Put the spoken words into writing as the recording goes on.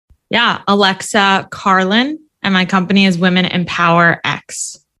Yeah, Alexa Carlin, and my company is Women Empower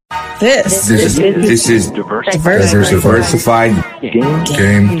X. This is Diversified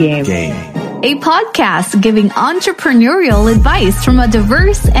Game. A podcast giving entrepreneurial advice from a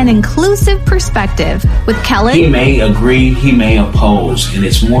diverse and inclusive perspective with Kellen. He may agree, he may oppose, and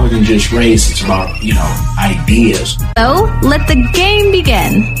it's more than just race. It's about, ideas. So let the game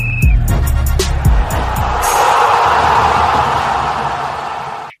begin.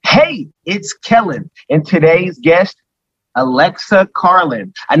 Hey, it's Kellen, and today's guest, Alexa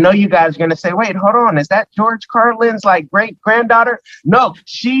Carlin. I know you guys are going to say, wait, hold on. Is that George Carlin's great-granddaughter? No,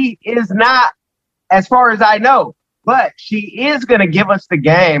 she is not, as far as I know, but she is going to give us the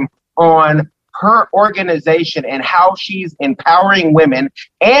game on her organization and how she's empowering women,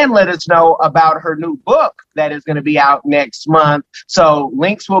 and let us know about her new book that is going to be out next month. So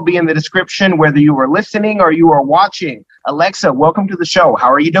links will be in the description, whether you are listening or you are watching. Alexa, welcome to the show.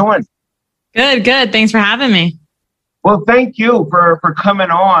 How are you doing? Good. Thanks for having me. Well, thank you for coming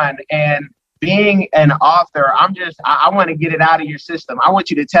on and being an author. I want to get it out of your system. I want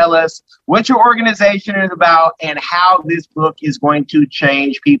you to tell us what your organization is about and how this book is going to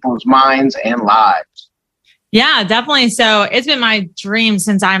change people's minds and lives. Yeah, definitely. So it's been my dream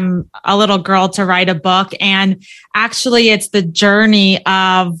since I'm a little girl to write a book. And actually, it's the journey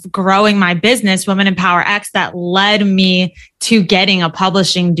of growing my business, Women Empower X, that led me to getting a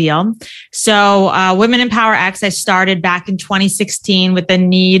publishing deal. So Women Empower X, I started back in 2016 with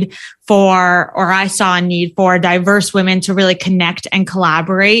I saw a need for diverse women to really connect and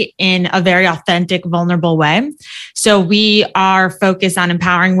collaborate in a very authentic, vulnerable way. So we are focused on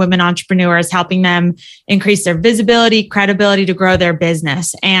empowering women entrepreneurs, helping them increase their visibility, credibility to grow their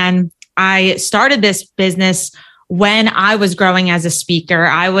business. And I started this business when I was growing as a speaker.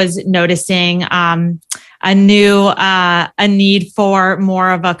 I was noticing a need for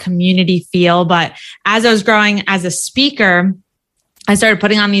more of a community feel. But as I was growing as a speaker, I started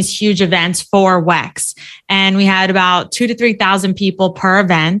putting on these huge events for WEX, and we had about 2,000 to 3,000 people per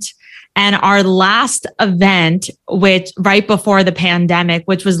event. And our last event, which right before the pandemic,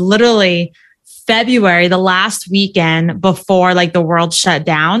 which was literally February, the last weekend before the world shut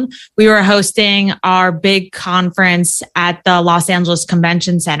down, we were hosting our big conference at the Los Angeles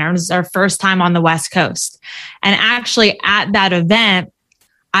Convention Center. It was our first time on the West Coast. And actually at that event,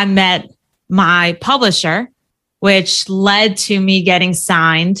 I met my publisher, which led to me getting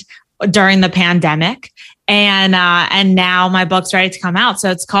signed during the pandemic. And now my book's ready to come out.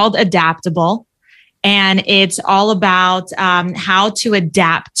 So it's called Adaptable. And it's all about how to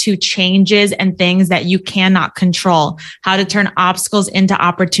adapt to changes and things that you cannot control, how to turn obstacles into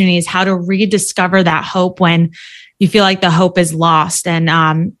opportunities, how to rediscover that hope when you feel like the hope is lost.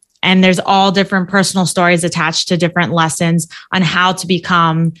 And there's all different personal stories attached to different lessons on how to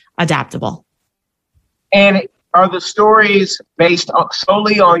become adaptable. And are the stories based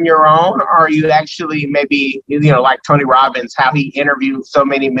solely on your own, or are you actually maybe, like Tony Robbins, how he interviewed so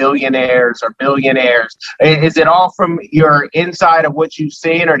many millionaires or billionaires? Is it all from your inside of what you've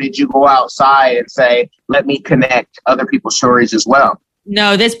seen, or did you go outside and say, let me connect other people's stories as well?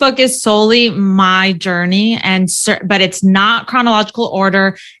 No, this book is solely my journey, but it's not chronological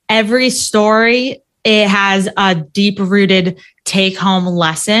order. Every story, it has a deep-rooted take-home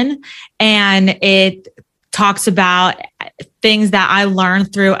lesson, and it talks about things that I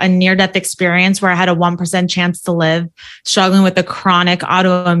learned through a near-death experience where I had a 1% chance to live, struggling with a chronic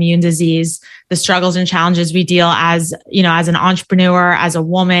autoimmune disease, the struggles and challenges we deal as an entrepreneur, as a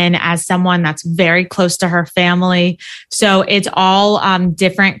woman, as someone that's very close to her family. So it's all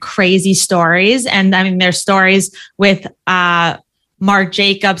different crazy stories. And I mean, there's stories with Marc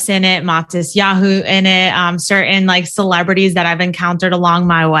Jacobs in it, Matis Yahu in it, certain celebrities that I've encountered along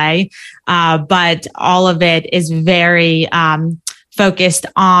my way. But all of it is very focused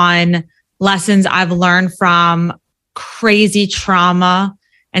on lessons I've learned from crazy trauma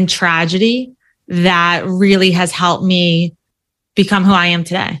and tragedy that really has helped me become who I am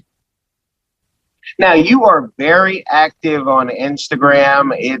today. Now, you are very active on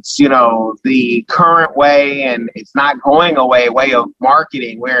Instagram. It's, the current way, and it's not going away way of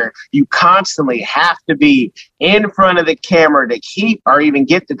marketing, where you constantly have to be in front of the camera to keep or even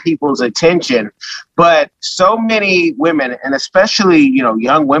get the people's attention. But so many women, and especially,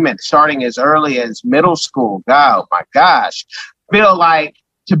 young women starting as early as middle school, oh my gosh, feel like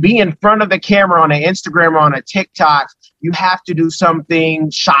to be in front of the camera on an Instagram or on a TikTok, you have to do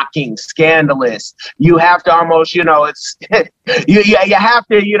something shocking, scandalous. You have to almost, it's you have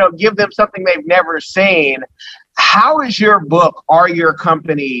to, give them something they've never seen. How is your book or your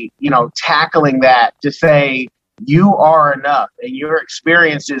company, tackling that to say, you are enough and your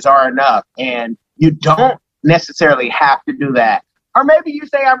experiences are enough, and you don't necessarily have to do that. Or maybe you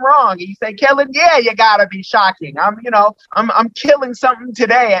say I'm wrong and you say, Kellen, yeah, you gotta be shocking. I'm killing something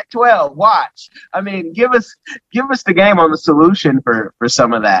today at 12. Watch. I mean, give us the game on the solution for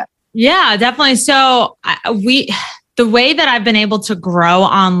some of that. Yeah, definitely. So the way that I've been able to grow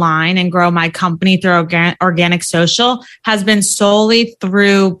online and grow my company through organic social has been solely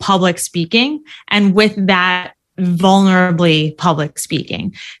through public speaking, and with that, vulnerably public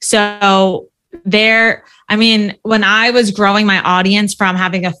speaking. So when I was growing my audience from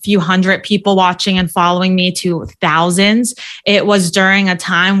having a few hundred people watching and following me to thousands, it was during a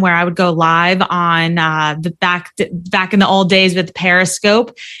time where I would go live on back in the old days with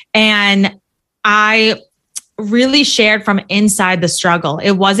Periscope, and I really shared from inside the struggle.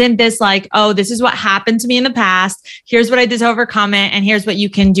 It wasn't this like, oh, this is what happened to me in the past. Here's what I did to overcome it. And here's what you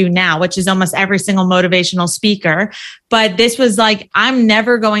can do now, which is almost every single motivational speaker. But this was like, I'm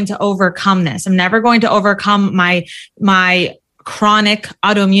never going to overcome this. I'm never going to overcome my chronic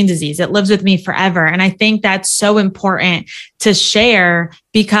autoimmune disease. It lives with me forever. And I think that's so important to share,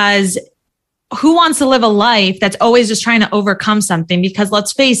 because who wants to live a life that's always just trying to overcome something? Because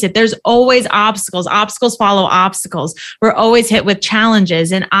let's face it, there's always obstacles. Obstacles follow obstacles. We're always hit with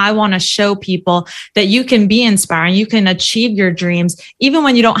challenges. And I want to show people that you can be inspiring. You can achieve your dreams, even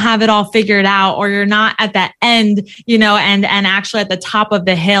when you don't have it all figured out, or you're not at that end, and actually at the top of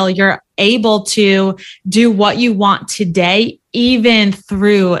the hill. You're able to do what you want today, even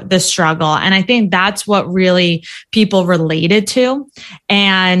through the struggle. And I think that's what really people related to.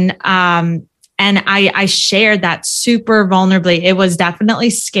 And I shared that super vulnerably. It was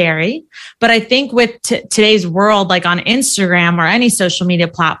definitely scary, but I think with today's world, like on Instagram or any social media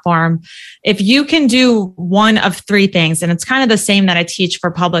platform, if you can do one of three things, and it's kind of the same that I teach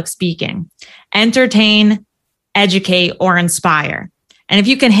for public speaking: entertain, educate, or inspire. And if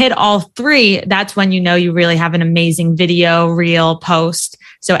you can hit all three, that's when you really have an amazing video, reel, post.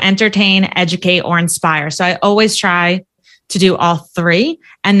 So entertain, educate, or inspire. So I always try to do all three.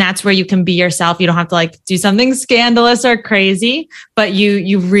 And that's where you can be yourself. You don't have to do something scandalous or crazy, but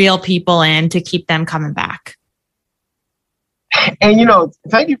you reel people in to keep them coming back. And,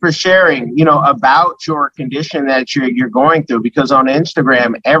 thank you for sharing, about your condition that you're going through, because on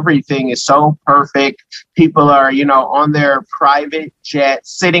Instagram, everything is so perfect. People are, on their private jet,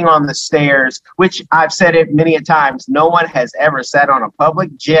 sitting on the stairs, which I've said it many a times. No one has ever sat on a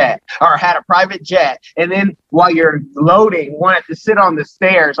public jet or had a private jet, and then while you're loading, wanted to sit on the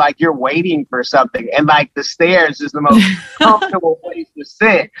stairs like you're waiting for something. And the stairs is the most comfortable place to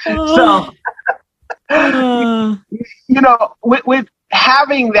sit. So with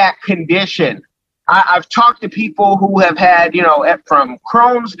having that condition, I've talked to people who have had, from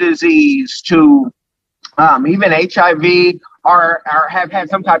Crohn's disease to even HIV, or have had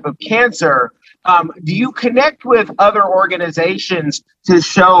some type of cancer. Do you connect with other organizations to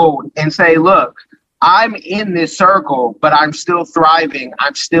show and say, look, I'm in this circle, but I'm still thriving,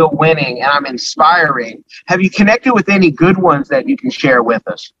 I'm still winning, and I'm inspiring? Have you connected with any good ones that you can share with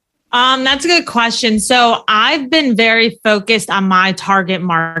us? That's a good question. So I've been very focused on my target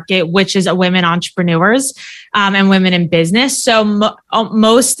market, which is women entrepreneurs and women in business. So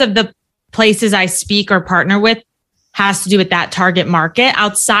most of the places I speak or partner with has to do with that target market.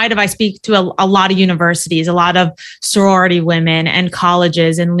 Outside of, I speak to a lot of universities, a lot of sorority women and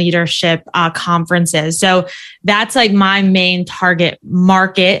colleges and leadership conferences. So that's my main target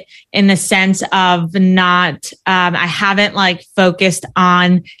market, in the sense of not, I haven't focused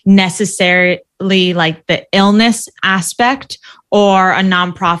on necessarily the illness aspect or a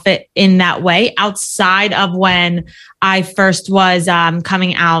nonprofit in that way, outside of when I first was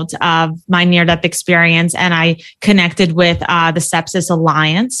coming out of my near-death experience, and I connected with the Sepsis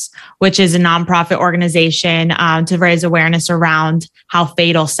Alliance, which is a nonprofit organization to raise awareness around how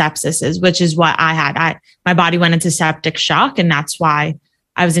fatal sepsis is, which is what I had. My body went into septic shock, and that's why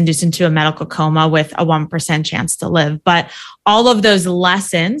I was induced into a medical coma with a 1% chance to live. But all of those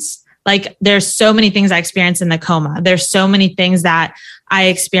lessons, there's so many things I experienced in the coma. There's so many things that I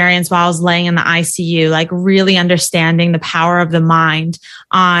experienced while I was laying in the ICU, really understanding the power of the mind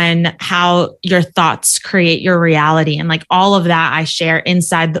on how your thoughts create your reality. And all of that I share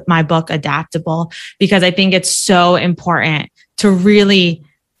inside my book, Adaptable, because I think it's so important to really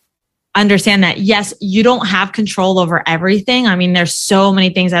understand that, yes, you don't have control over everything. I mean, there's so many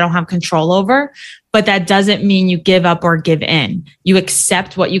things I don't have control over, but that doesn't mean you give up or give in. You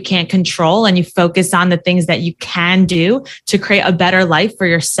accept what you can't control, and you focus on the things that you can do to create a better life for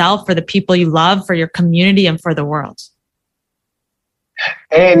yourself, for the people you love, for your community, and for the world.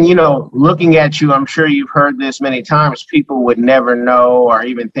 And, looking at you, I'm sure you've heard this many times. People would never know or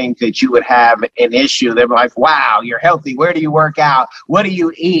even think that you would have an issue. They're like, wow, you're healthy. Where do you work out? What do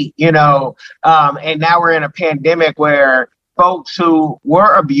you eat? And now we're in a pandemic where folks who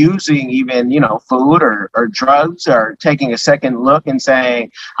were abusing even, food or drugs are taking a second look and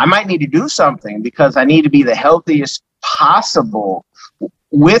saying, I might need to do something because I need to be the healthiest possible.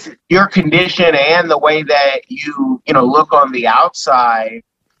 With your condition and the way that you look on the outside,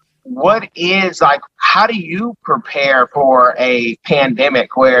 how do you prepare for a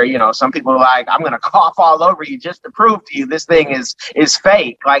pandemic where, some people are like, I'm going to cough all over you just to prove to you this thing is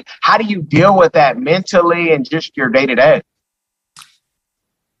fake? Like, how do you deal with that mentally and just your day to day?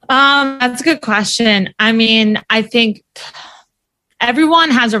 That's a good question. I mean, I think everyone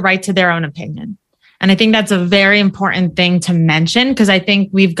has a right to their own opinion. And I think that's a very important thing to mention, because I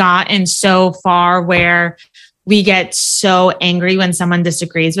think we've gotten so far where we get so angry when someone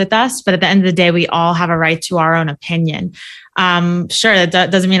disagrees with us. But at the end of the day, we all have a right to our own opinion. Sure,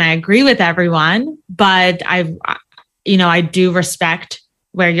 that doesn't mean I agree with everyone, but I do respect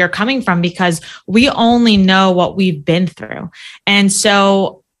where you're coming from, because we only know what we've been through. And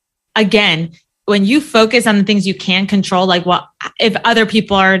so again, when you focus on the things you can control, like what if other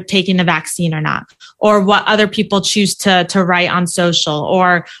people are taking the vaccine or not, or what other people choose to write on social,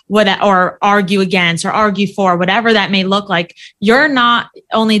 or argue against or argue for, whatever that may look like, you're not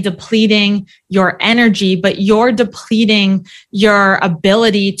only depleting your energy, but you're depleting your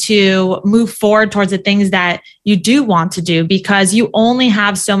ability to move forward towards the things that you do want to do, because you only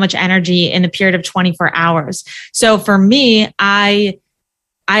have so much energy in a period of 24 hours. So for me, I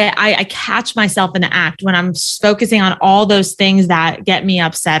catch myself in the act when I'm focusing on all those things that get me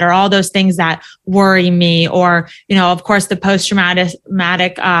upset, or all those things that worry me, or, of course, the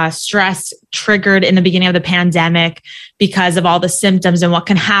post-traumatic stress triggered in the beginning of the pandemic because of all the symptoms and what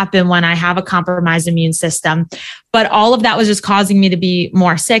can happen when I have a compromised immune system. But all of that was just causing me to be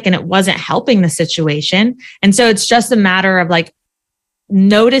more sick, and it wasn't helping the situation. And so it's just a matter of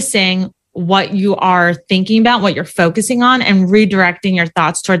noticing what you are thinking about, what you're focusing on, and redirecting your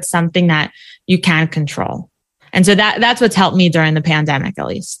thoughts towards something that you can control. And so that's what's helped me during the pandemic, at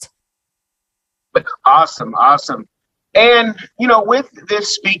least. Awesome. And, with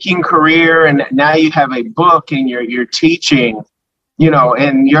this speaking career, and now you have a book and you're teaching,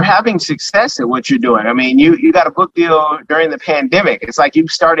 and you're having success at what you're doing. I mean, you got a book deal during the pandemic. It's like you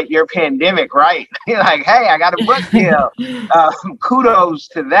started your pandemic, right? You're like, hey, I got a book deal. Kudos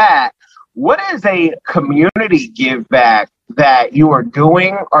to that. What is a community give back that you are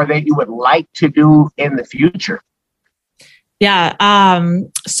doing or that you would like to do in the future? Yeah.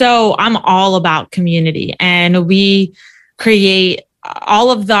 So I'm all about community, and we create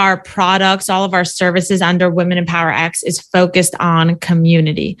all of our products, all of our services under Women in Power X is focused on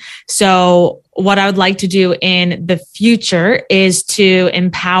community. So what I would like to do in the future is to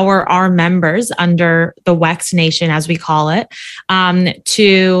empower our members under the WEX Nation, as we call it,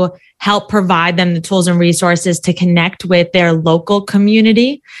 to help provide them the tools and resources to connect with their local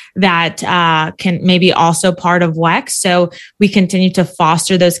community that can maybe also part of WEX. So we continue to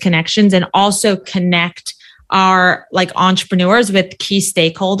foster those connections and also connect our entrepreneurs with key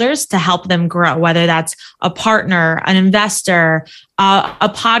stakeholders to help them grow, whether that's a partner, an investor, a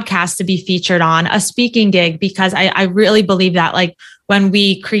podcast to be featured on, a speaking gig, because I really believe that when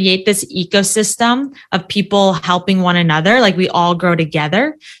we create this ecosystem of people helping one another, we all grow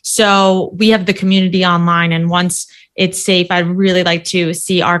together. So we have the community online, and once it's safe, I'd really like to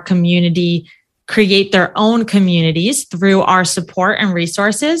see our community create their own communities through our support and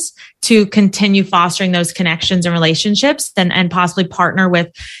resources to continue fostering those connections and relationships, and possibly partner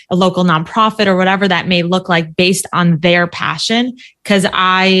with a local nonprofit or whatever that may look like based on their passion. Because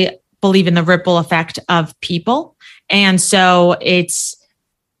I believe in the ripple effect of people. And so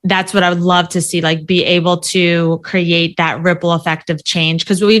that's what I would love to see, be able to create that ripple effect of change.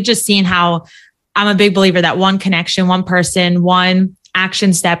 Because we've just seen how I'm a big believer that one connection, one person, one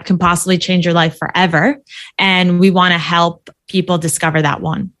action step can possibly change your life forever. And we want to help people discover that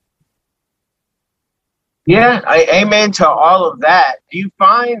one. Yeah, amen to all of that. Do you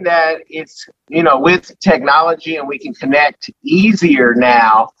find that it's, with technology and we can connect easier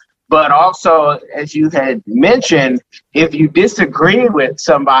now, but also, as you had mentioned, if you disagree with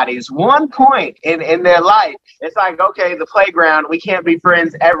somebody's one point in their life, it's like, okay, the playground, we can't be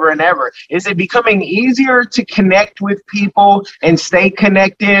friends ever and ever. Is it becoming easier to connect with people and stay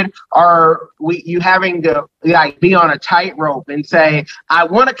connected? Or you having to be on a tightrope and say, I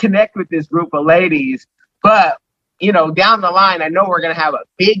want to connect with this group of ladies, but down the line, I know we're going to have a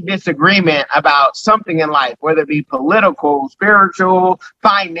big disagreement about something in life, whether it be political, spiritual,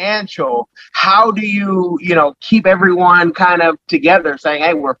 financial. How do you, keep everyone kind of together saying,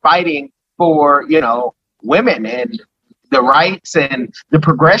 hey, we're fighting for, women and the rights and the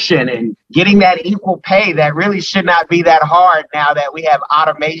progression and getting that equal pay that really should not be that hard now that we have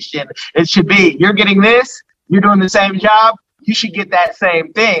automation. It should be, you're getting this, you're doing the same job, you should get that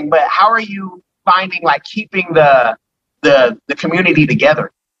same thing. But how are you finding keeping the community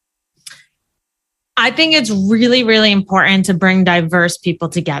together? I think it's really, really important to bring diverse people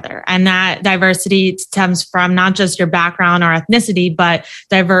together. And that diversity stems from not just your background or ethnicity, but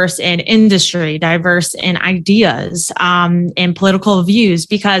diverse in industry, diverse in ideas, in political views,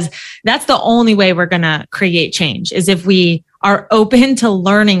 because that's the only way we're going to create change is if we are open to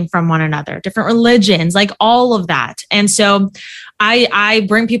learning from one another, different religions, all of that. And so I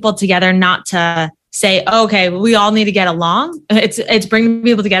bring people together not to say, okay, we all need to get along. It's bringing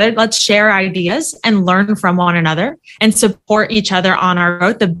people together. Let's share ideas and learn from one another and support each other on our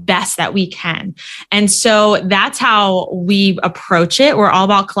growth the best that we can. And so that's how we approach it. We're all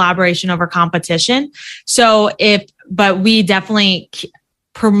about collaboration over competition. But we definitely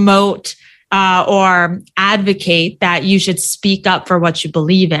promote or advocate that you should speak up for what you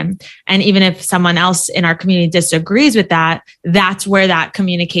believe in. And even if someone else in our community disagrees with that, that's where that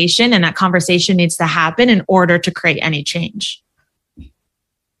communication and that conversation needs to happen in order to create any change.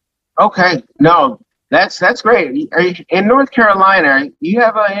 Okay. No, that's great. Are you, in North Carolina, do you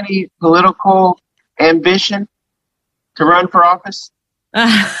have any political ambition to run for office?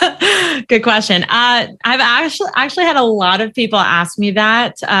 Good question. I've actually had a lot of people ask me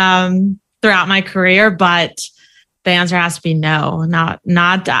that throughout my career, but the answer has to be no.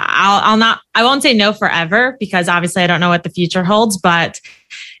 I won't say no forever because obviously I don't know what the future holds, but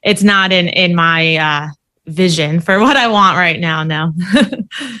it's not in my vision for what I want right now. No.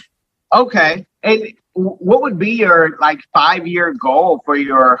 Okay. And what would be your 5-year goal for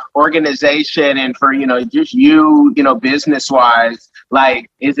your organization and for, just you, business wise?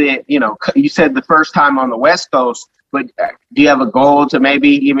 Is it, you said the first time on the West Coast, but do you have a goal to maybe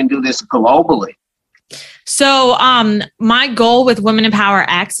even do this globally? So my goal with Women in Power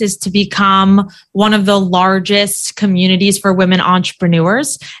X is to become one of the largest communities for women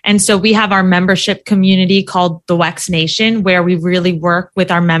entrepreneurs. And so we have our membership community called the WEX Nation, where we really work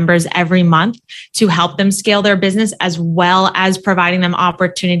with our members every month to help them scale their business, as well as providing them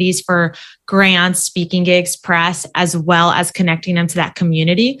opportunities for grants, speaking gigs, press, as well as connecting them to that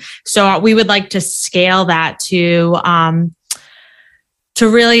community. So we would like to scale that to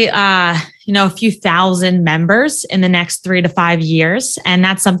really, a few thousand members in the next 3 to 5 years. And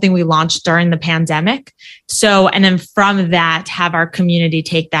that's something we launched during the pandemic. So, and then from that, have our community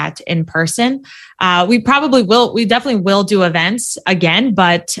take that in person. We definitely will do events again,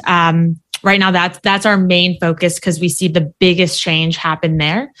 but right now that's our main focus because we see the biggest change happen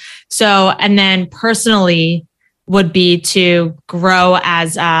there. So, and then personally would be to grow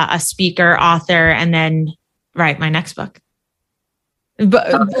as a speaker, author, and then write my next book.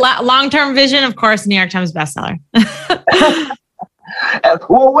 But long-term vision, of course, New York Times bestseller.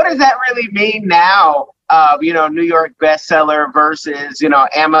 Well, what does that really mean now? New York bestseller versus,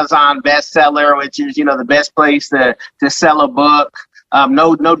 Amazon bestseller, which is, the best place to sell a book.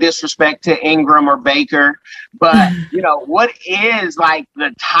 No disrespect to Ingram or Baker, but, what is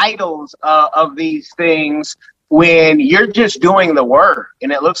the titles of these things when you're just doing the work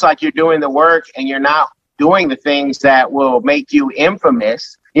and it looks like you're doing the work and you're not doing the things that will make you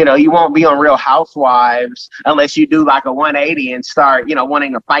infamous? You won't be on Real Housewives unless you do a 180 and start,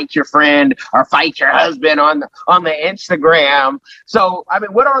 wanting to fight your friend or fight your husband on the Instagram. So,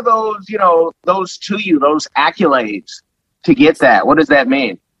 what are those, those accolades to get that? What does that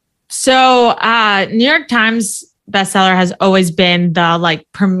mean? So, New York Times bestseller has always been the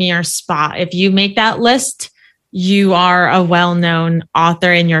premier spot. If you make that list, you are a well-known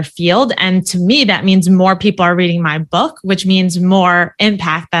author in your field. And to me, that means more people are reading my book, which means more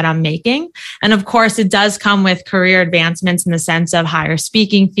impact that I'm making. And of course, it does come with career advancements in the sense of higher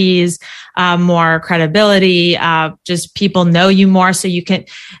speaking fees, more credibility, just people know you more. So you can,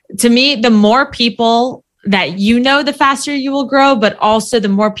 to me, the more people that the faster you will grow, but also the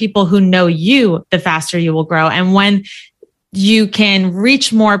more people who know you, the faster you will grow. And when you can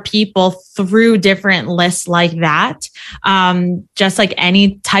reach more people through different lists like that, just like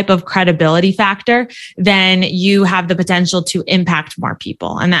any type of credibility factor, then you have the potential to impact more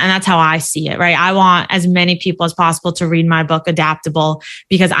people. And that's how I see it, right? I want as many people as possible to read my book, Adaptable,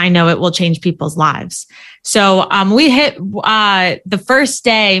 because I know it will change people's lives. So we hit the first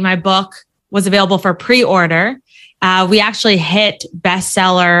day my book was available for pre-order. We actually hit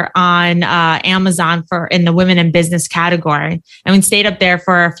bestseller on Amazon in the women in business category. And we stayed up there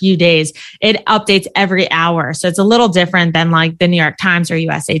for a few days. It updates every hour. So it's a little different than like the New York Times or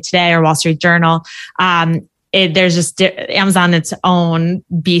USA Today or Wall Street Journal. There's just Amazon, its own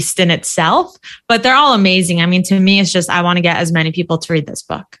beast in itself, but they're all amazing. I mean, to me, it's just, I want to get as many people to read this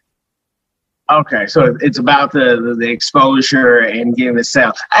book. Okay. So it's about the exposure and getting the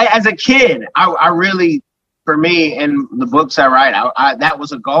sale. As a kid, I really, for me, in the books I write, that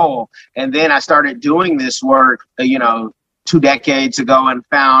was a goal. And then I started doing this work, 2 decades ago and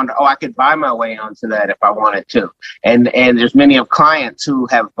found, I could buy my way onto that if I wanted to. And there's many of clients who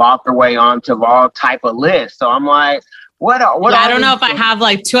have bought their way onto all type of lists. So I'm like, what I don't know if I have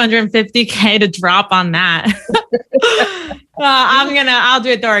like $250K to drop on that. I'll do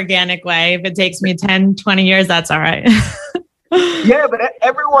it the organic way. If it takes me 10, 20 years, that's all right. Yeah, but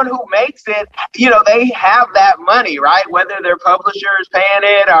everyone who makes it, they have that money, right? Whether their publisher is paying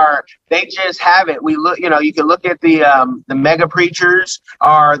it or they just have it. We look, you can look at the mega preachers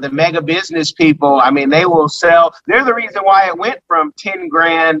or the mega business people. I mean, they will sell. They're the reason why it went from 10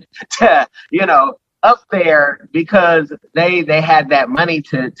 grand to, up there, because they had that money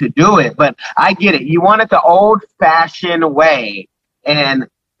to do it. But I get it. You want it the old fashioned way. And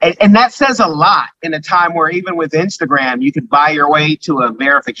that says a lot in a time where even with Instagram, you could buy your way to a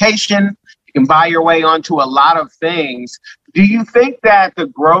verification. You can buy your way onto a lot of things. Do you think that the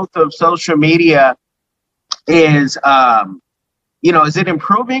growth of social media is, is it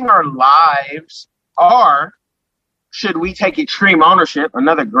improving our lives, or should we take extreme ownership?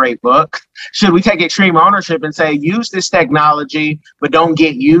 Another great book. Should we take extreme ownership and say, use this technology, but don't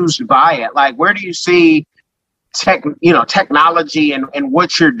get used by it? Like, where do you see technology and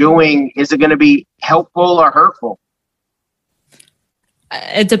what you're doing? Is it going to be helpful or hurtful?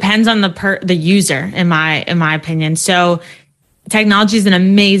 It depends on the user, in my opinion. So technology is an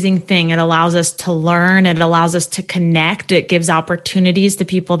amazing thing. It allows us to learn. It allows us to connect. It gives opportunities to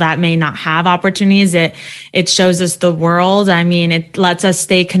people that may not have opportunities. It shows us the world. I mean, it lets us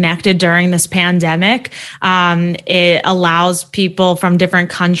stay connected during this pandemic. It allows people from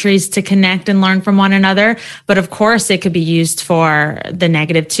different countries to connect and learn from one another. But of course, it could be used for the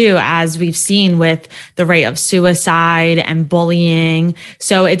negative too, as we've seen with the rate of suicide and bullying.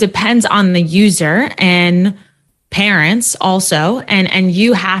 So it depends on the user and parents also, and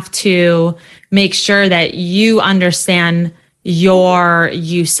you have to make sure that you understand your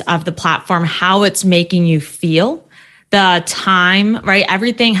use of the platform, how it's making you feel, the time, right?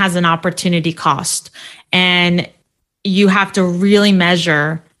 Everything has an opportunity cost, and you have to really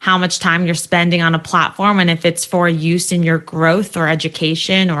measure how much time you're spending on a platform, and if it's for use in your growth or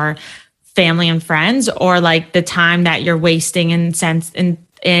education or family and friends, or like the time that you're wasting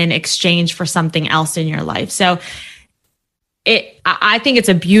in exchange for something else in your life. So I think it's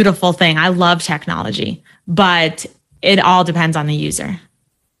a beautiful thing. I love technology, but it all depends on the user.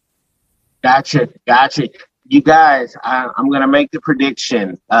 Gotcha. You guys, I'm going to make the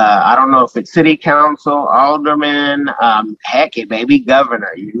prediction. I don't know if it's city council, alderman, heck, it may be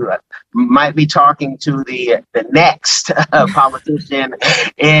governor. You might be talking to the next politician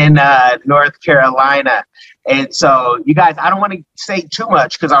in North Carolina. And so, you guys, I don't want to say too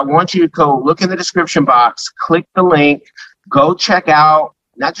much because I want you to go look in the description box, click the link, go check out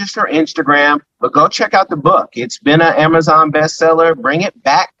not just her Instagram, but go check out the book. It's been an Amazon bestseller. Bring it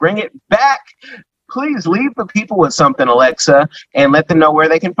back. Please leave the people with something, Alexa, and let them know where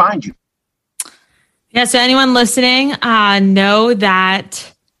they can find you. Yeah, so anyone listening, know that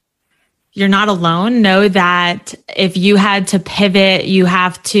you're not alone. Know that if you had to pivot, you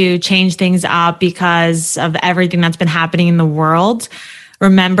have to change things up because of everything that's been happening in the world.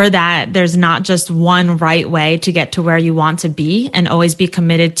 Remember that there's not just one right way to get to where you want to be, and always be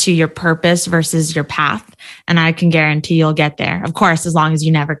committed to your purpose versus your path. And I can guarantee you'll get there. Of course, as long as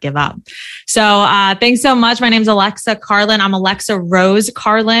you never give up. So thanks so much. My name's Alexa Carlin. I'm Alexa Rose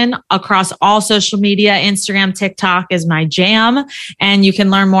Carlin across all social media. Instagram, TikTok is my jam. And you can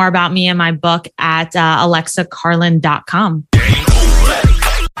learn more about me and my book at alexacarlin.com.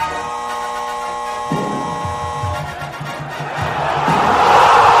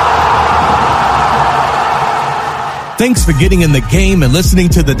 Thanks for getting in the game and listening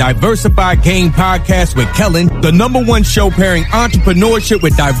to the Diversified Game podcast with Kellen, the #1 show pairing entrepreneurship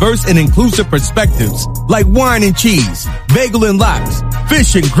with diverse and inclusive perspectives like wine and cheese, bagel and lox,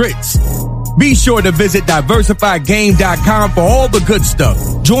 fish and grits. Be sure to visit diversifiedgame.com for all the good stuff.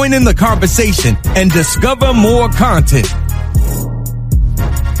 Join in the conversation and discover more content.